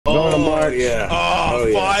start. Yeah. Oh,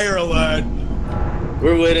 yeah. fire alert!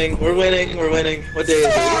 We're winning. We're winning. We're winning. What day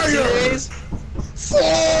is it?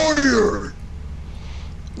 Fire!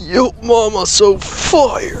 Yo, mama, so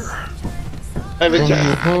fire. I've been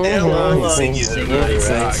trying. I'll sing you some right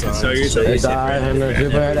right song. So you're So you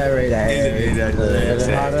every day.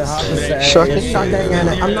 Shocking.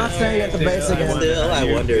 I'm not saying it the bass again. Still, I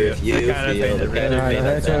wonder if you feel the better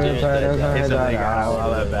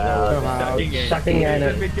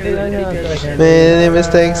Many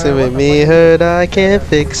mistakes that made me hurt, I can't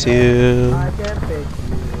fix you.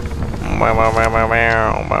 Well,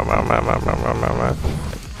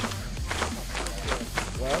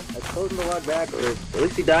 I told him to walk backwards. At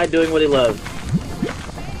least he died doing what he loved.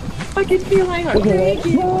 I can feel my heart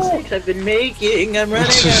breaking. Mistakes I've been making. I'm running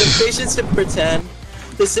out of patience to pretend.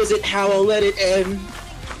 This isn't how I'll let it end.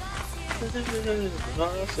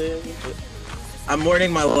 I'm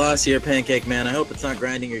mourning my loss here, Pancake Man. I hope it's not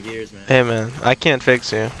grinding your gears, man. Hey man, I can't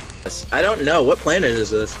fix you. I don't know. What planet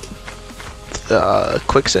is this?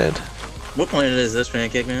 Quicksand. What planet is this,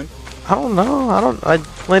 Pancake Man? I don't know. I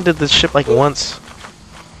landed this ship like once.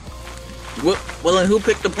 Well, then who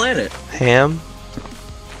picked the planet? Ham.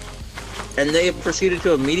 And they proceeded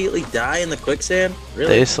to immediately die in the quicksand?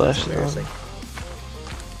 Really? They slashed them.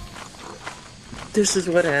 This is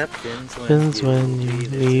what happens When you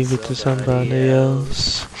leave it to somebody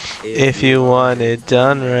else. If you want it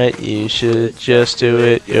done right, you should just do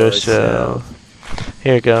it yourself.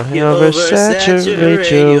 Here you go. You oversaturate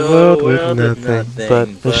your world with nothing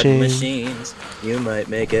but machines. You might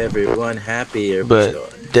make everyone happier, But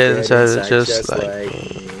dead inside is just like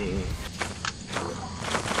me.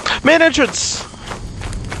 Main entrance!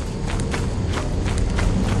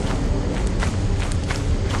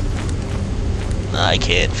 I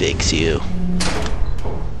can't fix you.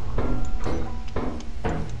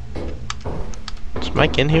 Is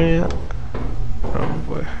Mike in here yet? Oh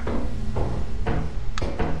boy.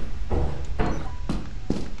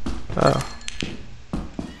 Oh.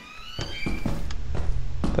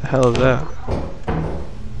 The hell is that?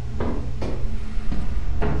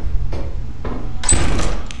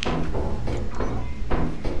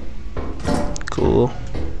 Cool.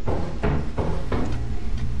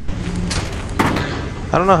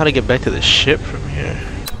 I don't know how to get back to the ship from here.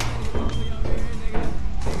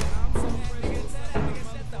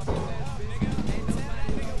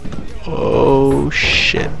 Oh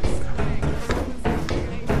shit.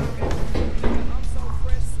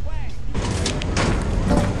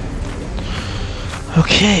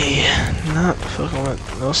 Okay, not fucking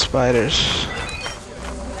with no spiders.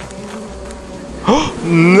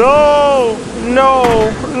 No!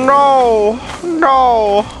 No! No!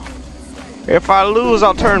 No! If I lose,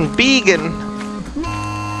 I'll turn vegan.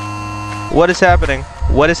 What is happening?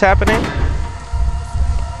 What is happening?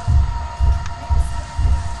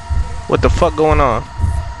 What the fuck going on?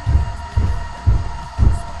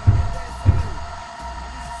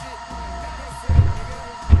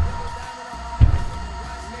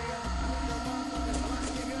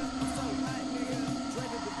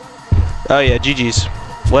 Oh yeah, GG's.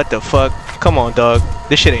 What the fuck? Come on, dog.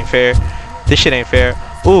 This shit ain't fair. This shit ain't fair.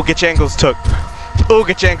 Ooh, get your ankles took. Ooh,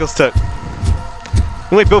 get your ankles took.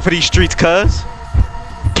 You ain't built for these streets, cuz.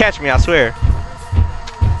 Catch me, I swear.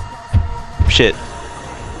 Shit.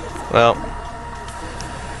 Well,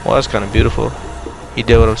 that's kind of beautiful. You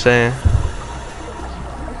did what I'm saying.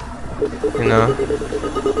 You know.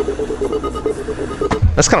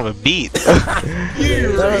 That's kind of a beat. You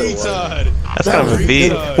retard! That's kind of a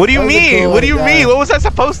beat. What do you mean? What do you mean? What was I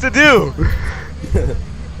supposed to do?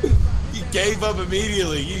 You gave up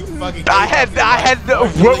immediately. You fucking. I had.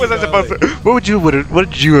 What was I supposed to? What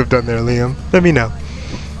did you have done there, Liam? Let me know.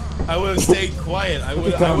 I would have stayed quiet. I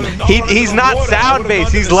would have. He's not sound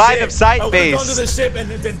based. He's line of sight based. I would have gone to the ship and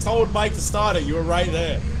then told Mike to start it. You were right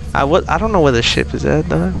there. I don't know where the ship is at,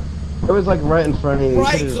 though. It was like right in front of you.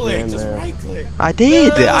 Right click, just right click. I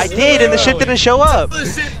did, and the ship didn't show up.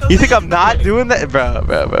 You think I'm not doing that, bro?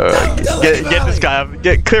 Get this guy.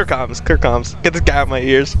 Get clear comms. Get this guy out my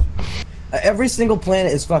ears. Every single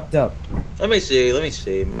planet is fucked up. Let me see.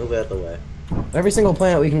 Move out the way. Every single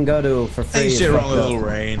planet we can go to for free. Ain't is shit wrong fucked with a up. little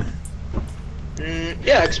rain.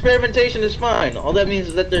 Yeah, experimentation is fine. All that means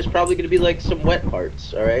is that there's probably gonna be like some wet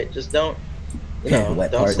parts. All right, just don't. Wet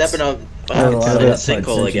don't parts. step in a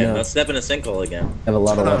sinkhole again. Don't step in a sinkhole again. I have a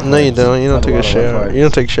lot of wet No, you parts. don't. You don't take a shower. You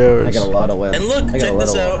don't take showers. I got a lot of wet. And look, I got check a lot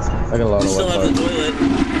this of out. I got a lot We of still wet have the parts.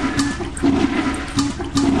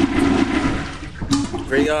 toilet.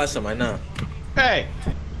 Pretty awesome, I know. Hey.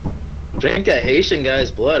 Drink a Haitian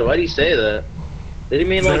guy's blood. Why do you say that? Did he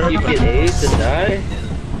mean like you get AIDS and die?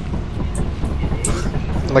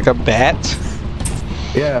 Like a bat?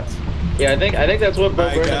 Yeah. Yeah, I think that's what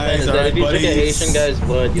Bert Alright, guys, is that if you alright, drink a buddies. Haitian guy's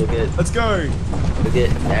blood, you'll get Let's go.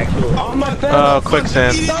 actual. Oh my god! Oh,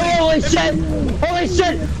 quicksand. Holy shit! Holy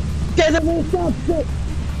shit! Guys, I'm gonna stop shit!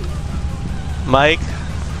 Mike?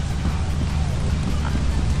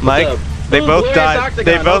 Mike? They both died.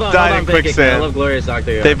 They both died in I quicksand. love Glorious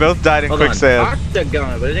Octagon. They both died in Hold on. quicksand.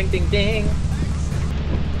 Octagon, but ding ding ding.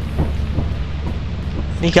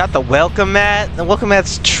 You got the welcome mat? The welcome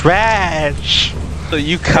mat's trash. So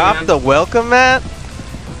you copped the welcome mat?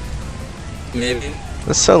 Maybe.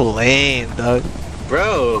 That's so lame, dog.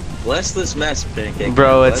 Bro, bless this mess, Pancake.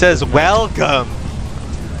 Bro, it Bless says this mess. welcome.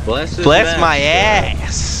 Bless this Bless mess, my bro.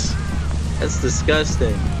 ass. That's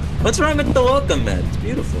disgusting. What's wrong with the welcome mat? It's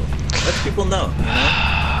beautiful. Let people know.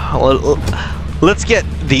 Let's get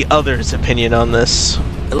the other's opinion on this.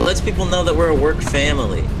 It lets people know that we're a work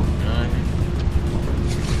family. You know what I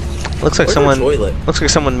mean? Looks like Where's someone. our toilet? Looks like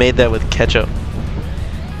someone made that with ketchup.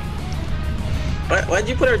 Why'd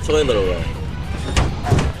you put our toilet away?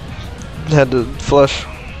 Had to flush.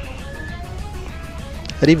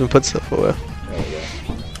 I'd even put stuff away. There we go.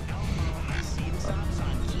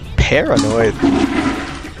 Paranoid.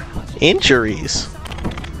 Injuries.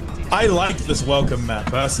 I like this welcome mat,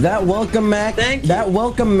 personally. That welcome mat. Thank you. That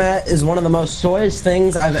welcome mat is one of the most soyish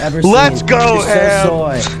things I've ever seen. Let's go, It's Ham. so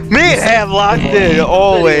soy. Me and Ham locked in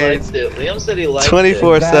always. Liam said he liked it.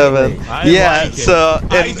 24/7. I Yeah. like it. So.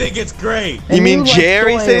 I think it's great. You And mean you like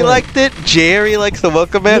Jerry said he soy. liked it? Jerry likes the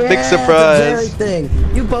welcome mat? Big Yeah, the Jerry surprise. thing.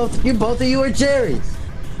 You both of you are Jerry's.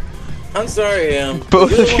 I'm sorry,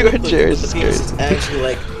 Both you're of the you one are with Jerry's, The penis is actually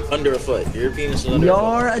like under a foot. Your penis is under a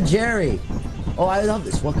You're a Jerry. Oh, I love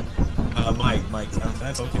this. Welcome. Mike, can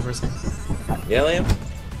I talk to you for a second? foot. Yeah, Liam?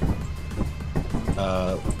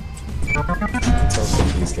 Tell some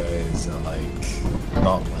of these guys are like,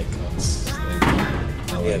 not like us.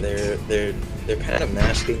 Yeah, they're kind of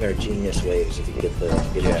masking their genius ways if you get the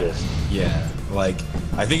gist. Yeah, like,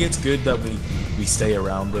 I think it's good that we stay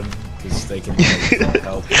around them, because they can like,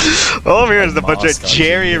 help. All I'm hearing is a bunch of Mask our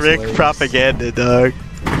Jerry genius Rick ways. propaganda, dog.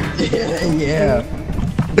 Yeah.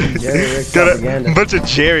 Jerry Rick Got a propaganda. bunch of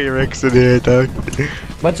Jerry Ricks in here, dog.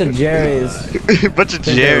 Bunch of Jerry's. Bunch of Think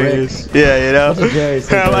they're Jerry's. Yeah, you know. Bunch of Jerry's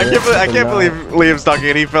think I they're can't Rick, believe but Liam's talking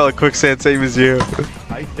and he fell in quicksand, same as you.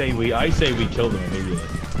 I say we killed them immediately.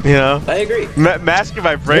 You know. I agree. Masking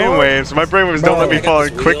my brainwaves. My brainwaves don't Bro, let me I got fall this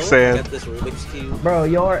in wheel, I quicksand. got this Rubik's Cube. Bro,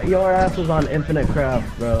 your ass was on Infinite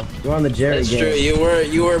Craft, bro. You're on the Jerry That's game. true. You were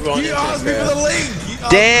on You asked me for the link!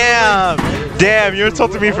 You asked Damn, you're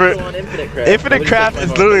insulting me for. Infinite Craft is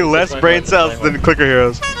literally less brain cells than Clicker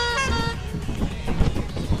Heroes.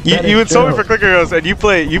 That You is insult me true. for Clicker Heroes and you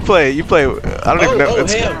play. I don't even know.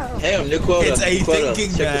 Ham, new quota. It's a quota.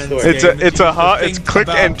 thinking Check the man. story. It's click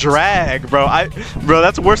and drag, bro. Bro,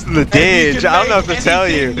 that's worse than the And you Didge. can I don't know make what to tell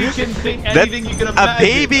you. anything- You can think That- anything you can A imagine.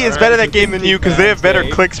 baby is alright? better at that It's a game than you because thinking they have better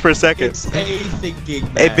man's clicks per second. It's a thinking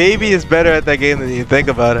A man. baby is better at that game than you. Think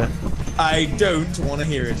about it. I don't want to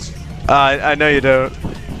hear it. I know you don't.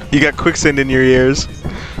 You got quicksand in your ears.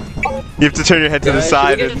 You have to turn your head to the Guys,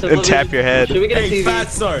 side should we get and, into and tap your head. Should we get a Hey, TV?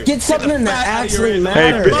 fat sorry. Get something that actually Hey,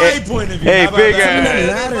 matters. Hey, my point of view. hey, How about big that? ass.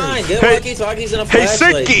 Matters. Fine, get Hey- walkie-talkies and a Hey,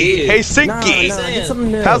 flashlight. Sinky! Jeez. Hey, Nah, Sinky! get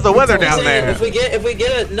something new. How's the Get weather something down new. there? If we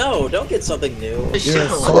get a no, don't get something new. You're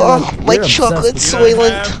Oh, obsessed my with chocolate's You that. know,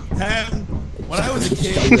 Soylent. Ham, when I was a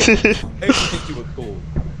kid, I used to think you were cool.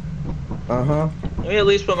 Uh-huh. Let me at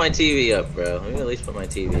least put my TV up, bro. Let me at least put my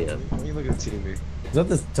TV up. Let me look at the TV. Is that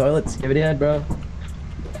this toilet skivity head, bro?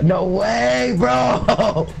 No way, bro!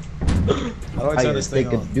 How do I I turn gotta this thing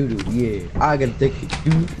take a on? doo-doo, yeah. I gotta take a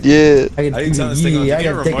doo-doo. Yeah. I gotta How do you turn this do thing on? yeah. I Give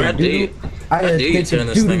me gotta a take a remote. doo-doo. I How gotta do you take a turn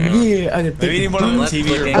this thing doo-doo, on? yeah. I gotta Maybe take you a need one of doo-doo. them TV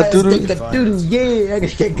Let's remotes. I gotta doo-doo. take a doo-doo, yeah. I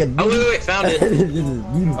gotta take a Oh, doo-doo. wait, found it.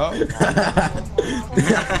 Oh.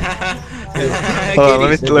 Hold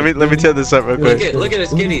on, let me turn this up real quick. Look at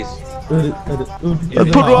his kitties. Put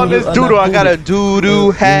on this doodoo. I got a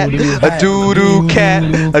doodoo hat, a doodoo cat,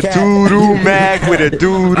 a doodoo mag with a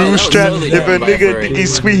doodoo strap. If a nigga think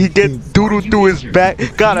he's sweet, he get doodoo through his back.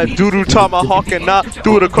 Got a doodoo tomahawk and not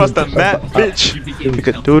do it across the map, bitch. Take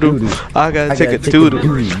a doodoo. I gotta take a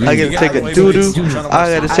doodoo. I gotta take a doodoo.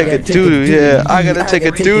 I gotta take a doodoo. Yeah, I gotta take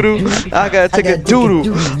a doodoo. I gotta take a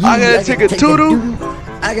doodoo. I gotta take a doodoo.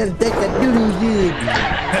 I gotta take a doo-doo,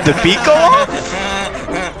 yeah. The beat go off?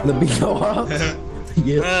 The beat go off?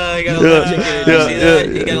 Oh, you gotta like chicken. Did you see that?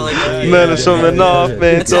 You gotta like Man, there's something off,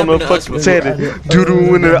 man. It's on the fucking teddy.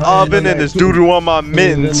 Doodoo in the oven and there's doodoo on my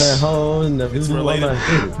mittens.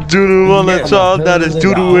 Doodoo on the top, that is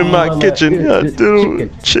doodoo in my kitchen. Yeah, doodoo.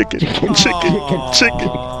 Chicken.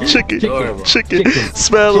 Chicken.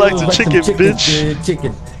 Smell like the chicken, bitch.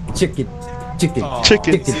 Chicken. Chicken. See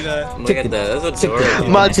that? Look at that. That's adorable.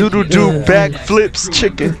 My doodoo do backflips.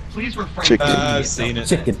 Chicken. I've seen it.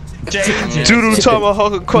 Doodoo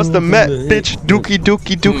tomahawk across the map, bitch. Dookie.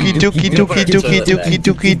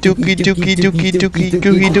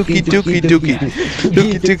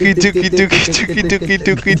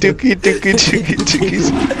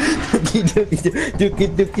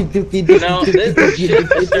 No, this shit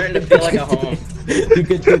is starting to feel like a home.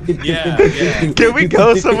 Yeah. Can we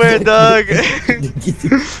go somewhere, dog?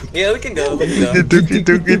 Yeah, we can go.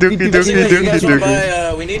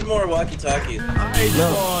 We need more walkie-talkies. I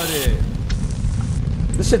bought it.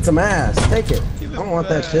 This shit's some ass. Take it. I don't want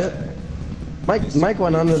that shit. Mike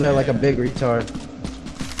went under there like a big retard.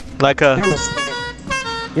 Like a.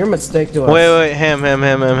 You're a mistake to us. Wait, him.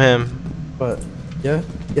 But yeah.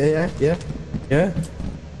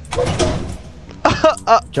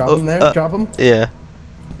 Drop him there. Drop him. Yeah.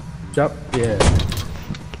 Drop. Yeah.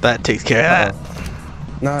 That takes care of that.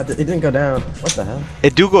 Nah, it didn't go down. What the hell?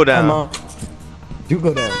 It do go down. Come on. Do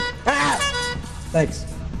go down. Ah! Thanks.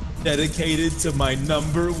 Dedicated to my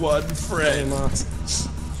 #1 friend.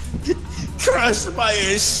 Crushed by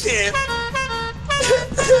a ship.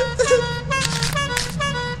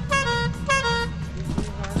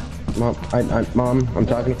 Mom, I'm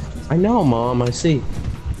talking. I know, Mom. I see.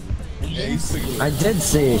 I did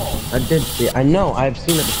see. I know. I've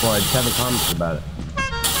seen it before. I just haven't commented about it.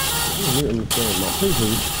 Please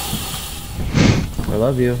leave. I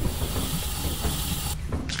love you.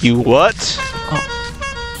 You what?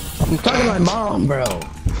 I'm talking to my mom, bro.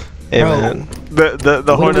 Hey, man.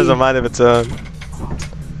 The horn has a mind of its own.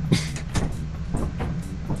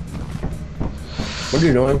 What are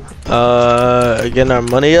you doing? Getting our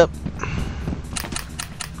money up.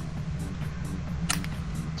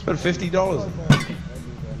 Spent $50.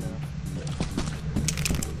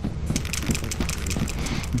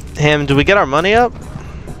 Ham, do we get our money up?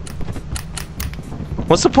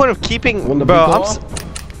 What's the point of keeping, bro?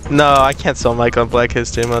 No, I can't sell Mike on Black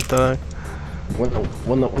History Month, dog.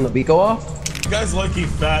 When the beat go off? You guys lucky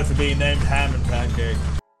fat for being named Ham and Pancake.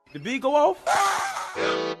 The beat go off?